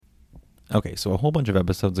Okay, so a whole bunch of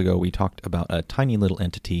episodes ago, we talked about a tiny little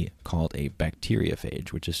entity called a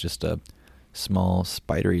bacteriophage, which is just a small,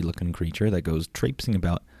 spidery-looking creature that goes traipsing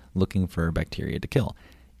about looking for bacteria to kill.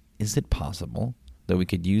 Is it possible that we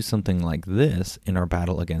could use something like this in our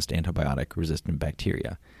battle against antibiotic-resistant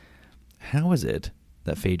bacteria? How is it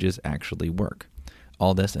that phages actually work?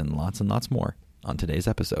 All this and lots more on today's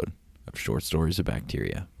episode of Short Stories of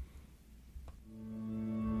Bacteria.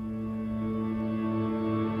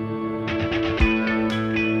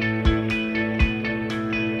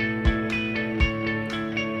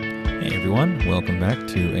 Hey everyone, welcome back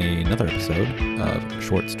to another episode of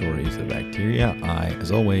Short Stories of Bacteria. I,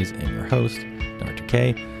 as always, am your host, Dr.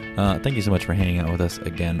 K. Thank you so much for hanging out with us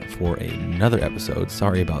again for another episode.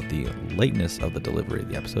 Sorry about the lateness of the delivery of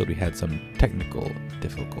the episode. We had some technical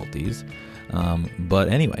difficulties. But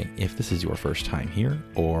anyway, if this is your first time here,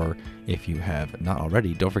 or if you have not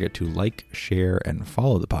already, don't forget to like, share, and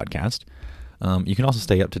follow the podcast. You can also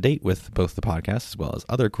stay up to date with both the podcast as well as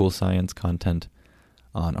other cool science content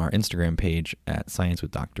on our Instagram page at Science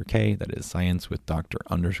with Dr. K. That is Science with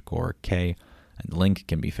Dr._K. And the link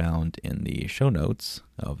can be found in the show notes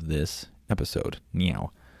of this episode.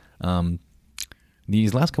 Meow.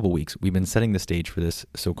 These last couple weeks, we've been setting the stage for this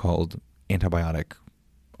so-called antibiotic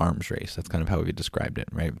arms race. That's kind of how we described it,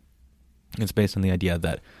 right? It's based on the idea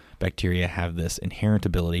that bacteria have this inherent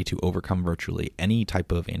ability to overcome virtually any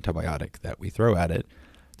type of antibiotic that we throw at it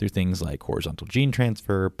through things like horizontal gene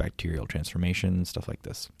transfer, bacterial transformation, stuff like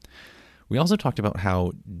this. We also talked about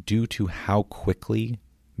how, due to how quickly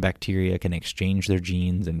bacteria can exchange their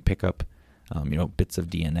genes and pick up, bits of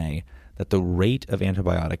DNA, that the rate of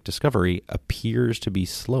antibiotic discovery appears to be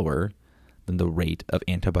slower than the rate of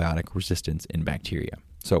antibiotic resistance in bacteria.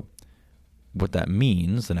 So what that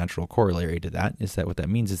means, the natural corollary to that, is that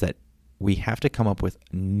we have to come up with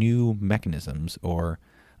new mechanisms of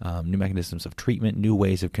treatment, new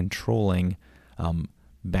ways of controlling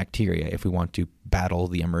bacteria if we want to battle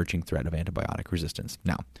the emerging threat of antibiotic resistance.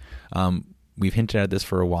 Now, we've hinted at this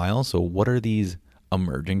for a while, so what are these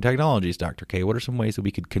emerging technologies, Dr. K? What are some ways that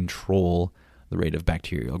we could control the rate of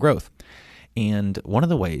bacterial growth? And one of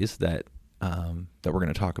the ways that we're going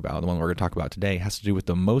to talk about, the one we're going to talk about today, has to do with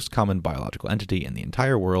the most common biological entity in the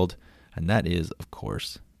entire world, and that is, of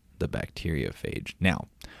course, the bacteriophage. Now,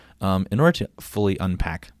 in order to fully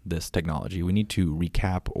unpack this technology, we need to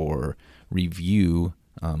recap or review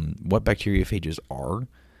what bacteriophages are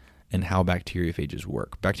and how bacteriophages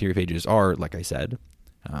work. Bacteriophages are, like I said,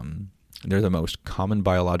 they're the most common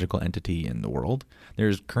biological entity in the world.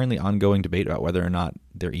 There's currently ongoing debate about whether or not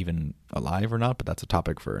they're even alive or not, but that's a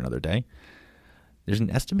topic for another day. There's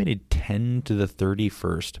an estimated 10 to the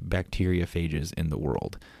 31st bacteriophages in the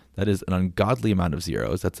world. That is an ungodly amount of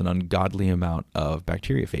zeros. That's an ungodly amount of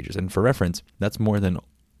bacteriophages. And for reference, that's more than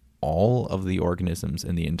all of the organisms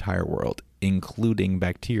in the entire world, including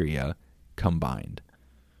bacteria, combined,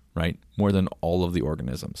 right? More than all of the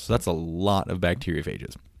organisms. So that's a lot of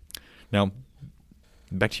bacteriophages. Now,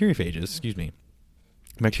 bacteriophages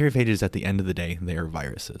at the end of the day, they are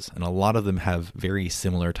viruses. And a lot of them have very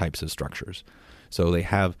similar types of structures. So they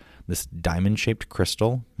have this diamond-shaped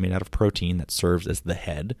crystal made out of protein that serves as the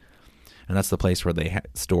head. And that's the place where they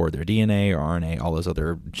store their DNA or RNA, all those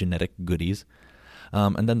other genetic goodies.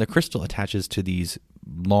 And then the crystal attaches to these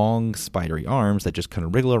long, spidery arms that just kind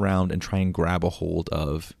of wriggle around and try and grab a hold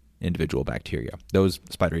of individual bacteria. Those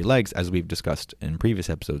spidery legs, as we've discussed in previous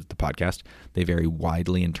episodes of the podcast, they vary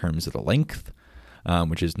widely in terms of the length,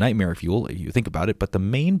 which is nightmare fuel if you think about it. But the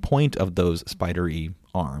main point of those spidery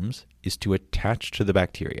arms is to attach to the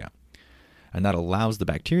bacteria. And that allows the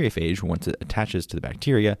bacteriophage, once it attaches to the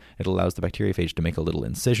bacteria, it allows the bacteriophage to make a little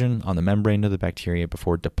incision on the membrane of the bacteria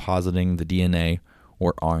before depositing the DNA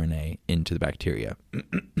or RNA into the bacteria.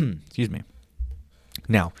 Excuse me.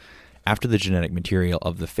 Now, after the genetic material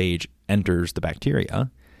of the phage enters the bacteria,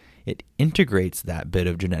 it integrates that bit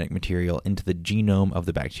of genetic material into the genome of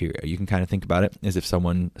the bacteria. You can kind of think about it as if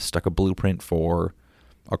someone stuck a blueprint for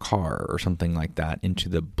a car or something like that into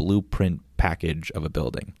the blueprint package of a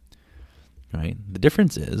building, right? The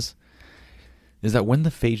difference is that when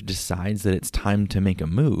the phage decides that it's time to make a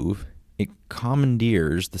move, it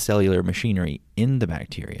commandeers the cellular machinery in the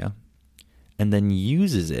bacteria and then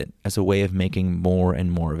uses it as a way of making more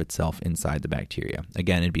and more of itself inside the bacteria.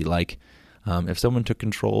 Again, it'd be like if someone took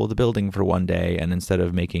control of the building for one day and instead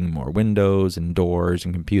of making more windows and doors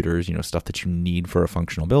and computers, stuff that you need for a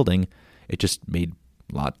functional building, it just made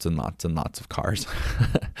lots and lots and lots of cars.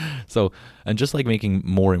 And just like making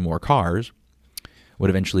more and more cars would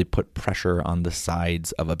eventually put pressure on the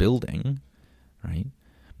sides of a building, right?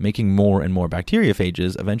 making more and more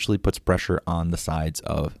bacteriophages eventually puts pressure on the sides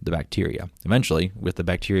of the bacteria. Eventually, with the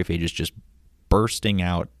bacteriophages just bursting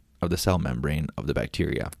out of the cell membrane of the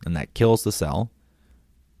bacteria, and that kills the cell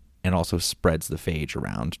and also spreads the phage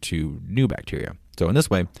around to new bacteria. So in this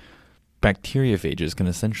way, bacteriophages can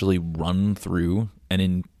essentially run through an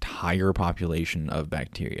entire population of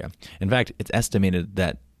bacteria. In fact, it's estimated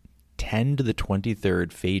that 10 to the 23rd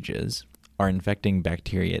phages are infecting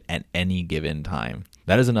bacteria at any given time.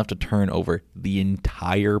 That is enough to turn over the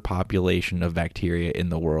entire population of bacteria in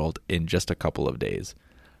the world in just a couple of days.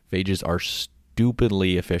 Phages are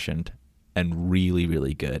stupidly efficient and really,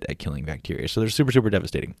 really good at killing bacteria. So they're super, super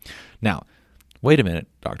devastating. Now, wait a minute,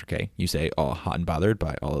 Dr. K. You say, all hot and bothered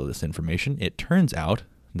by all of this information. It turns out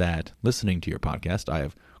that listening to your podcast, I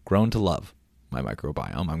have grown to love my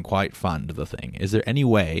microbiome. I'm quite fond of the thing. Is there any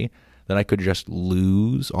way that I could just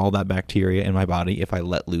lose all that bacteria in my body if I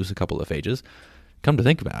let loose a couple of phages? Come to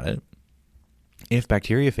think about it, if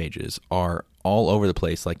bacteriophages are all over the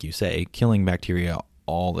place, like you say, killing bacteria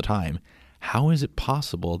all the time, how is it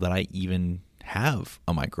possible that I even have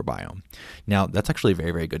a microbiome? Now, that's actually a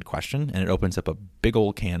very, very good question, and it opens up a big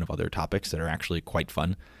old can of other topics that are actually quite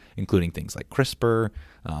fun, including things like CRISPR,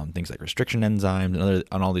 things like restriction enzymes,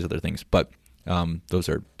 and all these other things. But those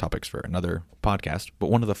are topics for another podcast.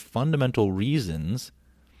 But one of the fundamental reasons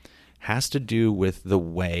has to do with the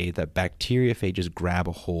way that bacteriophages grab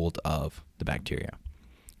a hold of the bacteria.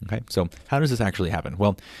 Okay, so how does this actually happen?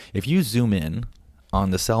 Well, if you zoom in on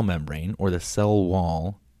the cell membrane or the cell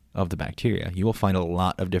wall of the bacteria, you will find a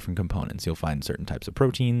lot of different components. You'll find certain types of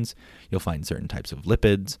proteins, you'll find certain types of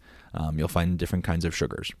lipids, you'll find different kinds of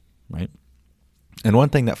sugars, right? And one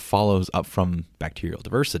thing that follows up from bacterial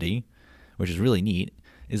diversity, which is really neat,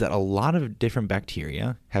 is that a lot of different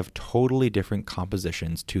bacteria have totally different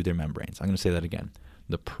compositions to their membranes. I'm going to say that again.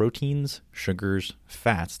 The proteins, sugars,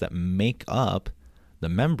 fats that make up the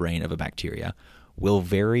membrane of a bacteria will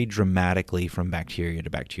vary dramatically from bacteria to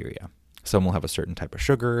bacteria. Some will have a certain type of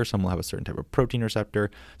sugar, some will have a certain type of protein receptor,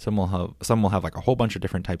 some will have like a whole bunch of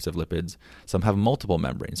different types of lipids, some have multiple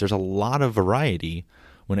membranes. There's a lot of variety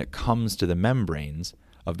when it comes to the membranes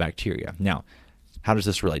of bacteria. Now, how does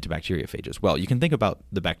this relate to bacteriophages? Well, you can think about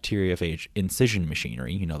the bacteriophage incision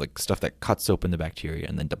machinery, the stuff that cuts open the bacteria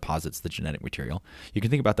and then deposits the genetic material. You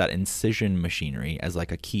can think about that incision machinery as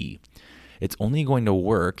like a key. It's only going to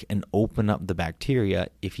work and open up the bacteria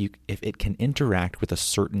if it can interact with a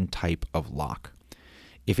certain type of lock.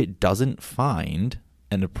 If it doesn't find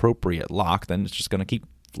an appropriate lock, then it's just going to keep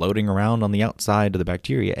floating around on the outside of the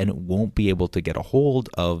bacteria, and it won't be able to get a hold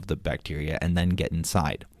of the bacteria and then get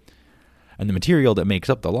inside. And the material that makes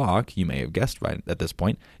up the lock, you may have guessed right at this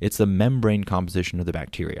point, it's the membrane composition of the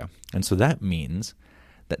bacteria. And so that means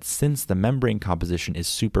that since the membrane composition is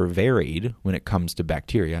super varied when it comes to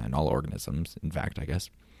bacteria and all organisms, in fact, I guess,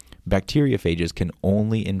 bacteriophages can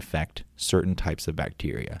only infect certain types of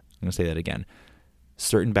bacteria. I'm going to say that again.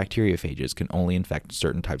 Certain bacteriophages can only infect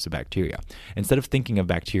certain types of bacteria. Instead of thinking of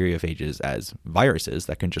bacteriophages as viruses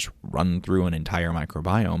that can just run through an entire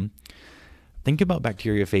microbiome, think about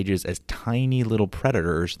bacteriophages as tiny little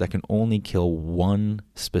predators that can only kill one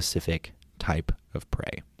specific type of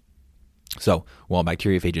prey. So, while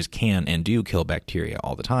bacteriophages can and do kill bacteria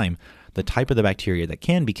all the time, the type of the bacteria that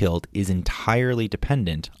can be killed is entirely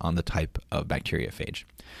dependent on the type of bacteriophage.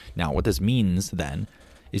 Now, what this means then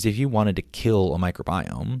is if you wanted to kill a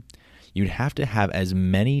microbiome, you'd have to have as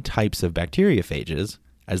many types of bacteriophages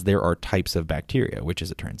as there are types of bacteria, which,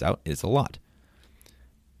 as it turns out, is a lot.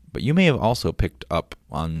 But you may have also picked up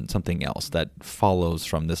on something else that follows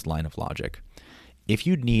from this line of logic. If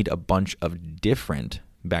you'd need a bunch of different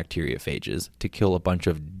bacteriophages to kill a bunch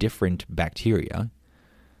of different bacteria,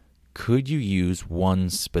 could you use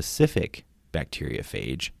one specific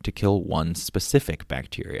bacteriophage to kill one specific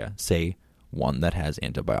bacteria, say one that has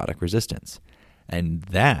antibiotic resistance? And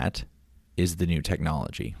that is the new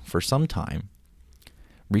technology. For some time,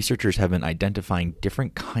 researchers have been identifying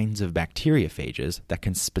different kinds of bacteriophages that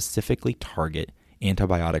can specifically target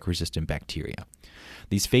antibiotic-resistant bacteria.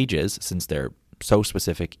 These phages, since they're so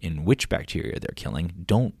specific in which bacteria they're killing,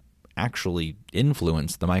 don't actually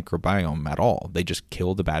influence the microbiome at all. They just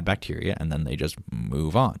kill the bad bacteria and then they just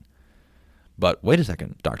move on. But wait a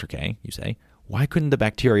second, Dr. K, you say, why couldn't the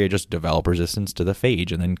bacteria just develop resistance to the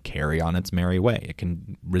phage and then carry on its merry way? It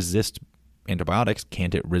can resist antibiotics.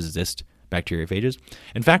 Can't it resist bacteriophages?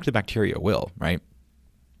 In fact, the bacteria will, right?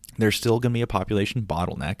 There's still going to be a population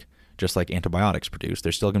bottleneck, just like antibiotics produce.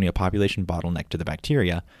 There's still going to be a population bottleneck to the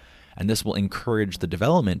bacteria, and this will encourage the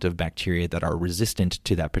development of bacteria that are resistant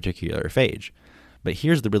to that particular phage. But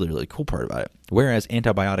here's the really, really cool part about it. Whereas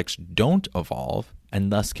antibiotics don't evolve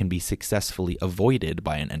and thus can be successfully avoided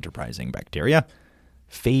by an enterprising bacteria,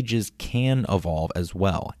 phages can evolve as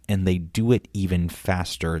well, and they do it even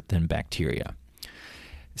faster than bacteria.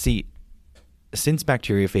 See, since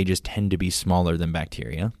bacteriophages tend to be smaller than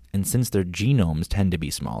bacteria, and since their genomes tend to be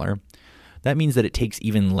smaller, that means that it takes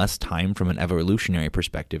even less time from an evolutionary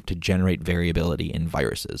perspective to generate variability in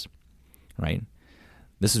viruses, right?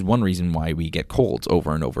 This is one reason why we get colds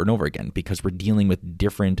over and over and over again, because we're dealing with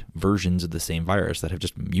different versions of the same virus that have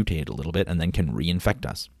just mutated a little bit and then can reinfect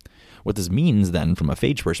us. What this means then, from a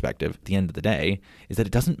phage perspective, at the end of the day, is that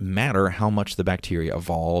it doesn't matter how much the bacteria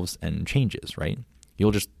evolves and changes, right?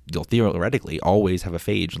 You'll theoretically always have a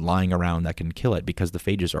phage lying around that can kill it because the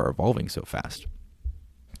phages are evolving so fast.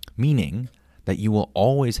 Meaning that you will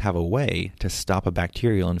always have a way to stop a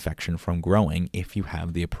bacterial infection from growing if you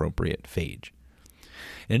have the appropriate phage.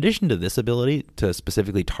 In addition to this ability to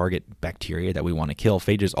specifically target bacteria that we want to kill,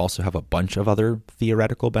 phages also have a bunch of other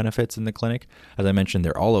theoretical benefits in the clinic. As I mentioned,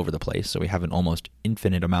 they're all over the place, so we have an almost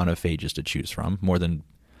infinite amount of phages to choose from, more than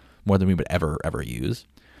we would ever use.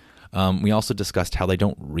 We also discussed how they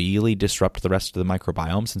don't really disrupt the rest of the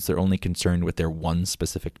microbiome since they're only concerned with their one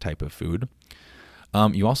specific type of food.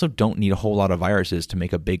 You also don't need a whole lot of viruses to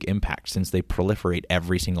make a big impact since they proliferate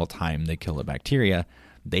every single time they kill a bacteria.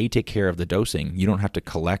 They take care of the dosing. You don't have to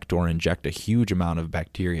collect or inject a huge amount of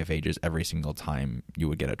bacteriophages every single time you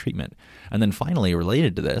would get a treatment. And then finally,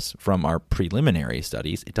 related to this, from our preliminary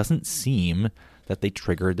studies, it doesn't seem that they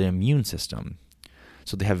trigger the immune system.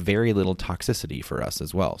 So they have very little toxicity for us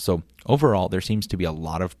as well. So overall, there seems to be a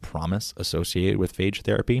lot of promise associated with phage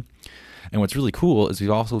therapy. And what's really cool is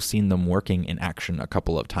we've also seen them working in action a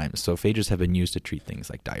couple of times. So phages have been used to treat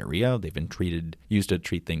things like diarrhea. They've been used to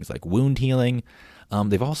treat things like wound healing.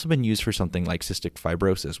 They've also been used for something like cystic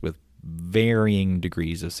fibrosis with varying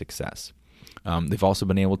degrees of success. They've also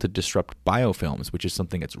been able to disrupt biofilms, which is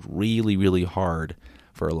something that's really, really hard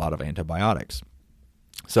for a lot of antibiotics.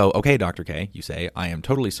 So, okay, Dr. K, you say, I am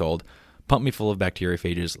totally sold. Pump me full of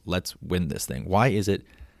bacteriophages. Let's win this thing. Why is it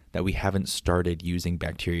that we haven't started using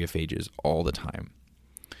bacteriophages all the time?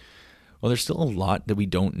 Well, there's still a lot that we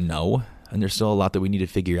don't know, and there's still a lot that we need to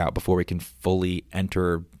figure out before we can fully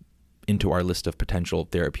enter into our list of potential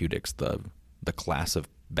therapeutics, the class of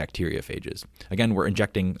bacteriophages. Again, we're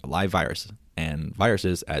injecting a live virus, and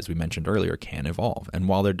viruses, as we mentioned earlier, can evolve. And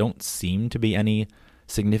while there don't seem to be any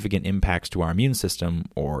significant impacts to our immune system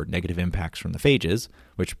or negative impacts from the phages,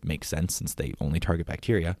 which makes sense since they only target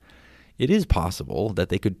bacteria, it is possible that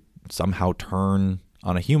they could somehow turn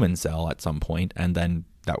on a human cell at some point, and then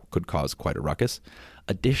that could cause quite a ruckus.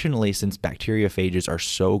 Additionally, since bacteriophages are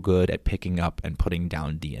so good at picking up and putting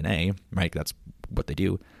down DNA, right, that's what they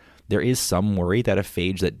do, there is some worry that a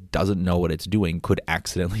phage that doesn't know what it's doing could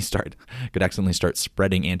accidentally start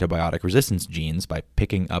spreading antibiotic resistance genes by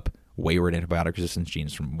picking up wayward antibiotic resistance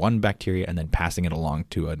genes from one bacteria and then passing it along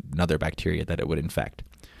to another bacteria that it would infect.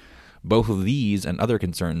 Both of these and other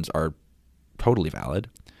concerns are totally valid,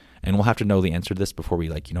 and we'll have to know the answer to this before we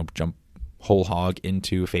jump whole hog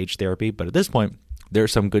into phage therapy. But at this point,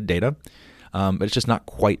 there's some good data, but it's just not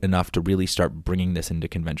quite enough to really start bringing this into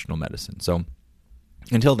conventional medicine. So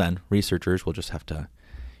until then, researchers will just have to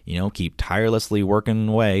keep tirelessly working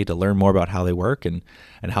away to learn more about how they work and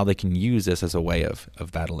how they can use this as a way of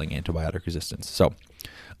battling antibiotic resistance. So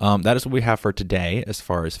that is what we have for today as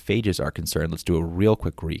far as phages are concerned. Let's do a real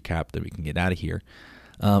quick recap, then we can get out of here.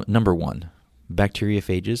 Number one,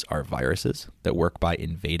 bacteriophages are viruses that work by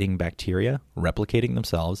invading bacteria, replicating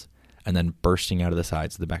themselves, and then bursting out of the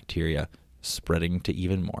sides of the bacteria, spreading to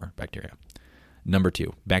even more bacteria. Number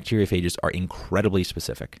two, bacteriophages are incredibly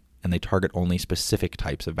specific, and they target only specific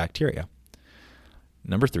types of bacteria.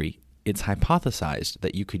 Number three, it's hypothesized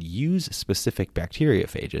that you could use specific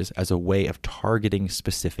bacteriophages as a way of targeting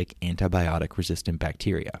specific antibiotic-resistant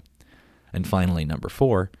bacteria. And finally, number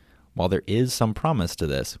four, while there is some promise to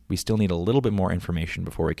this, we still need a little bit more information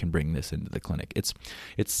before we can bring this into the clinic. It's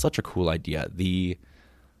such a cool idea. The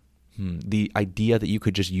idea that you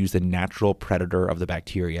could just use the natural predator of the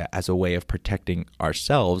bacteria as a way of protecting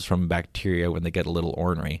ourselves from bacteria when they get a little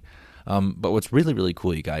ornery. But what's really, really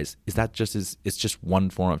cool, you guys, is that it's just one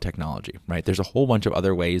form of technology, right? There's a whole bunch of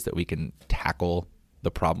other ways that we can tackle the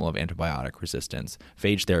problem of antibiotic resistance.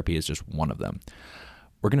 Phage therapy is just one of them.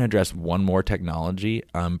 We're going to address one more technology,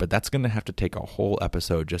 but that's going to have to take a whole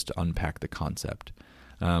episode just to unpack the concept.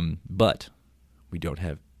 But we don't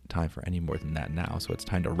have time for any more than that now, so it's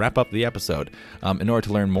time to wrap up the episode. In order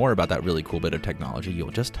to learn more about that really cool bit of technology,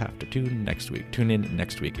 you'll just have to tune in next week.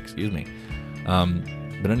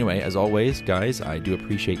 But anyway, as always, guys, I do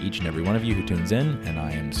appreciate each and every one of you who tunes in, and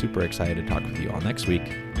I am super excited to talk with you all next week.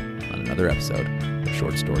 on another episode of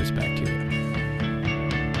Short Stories Bacteria.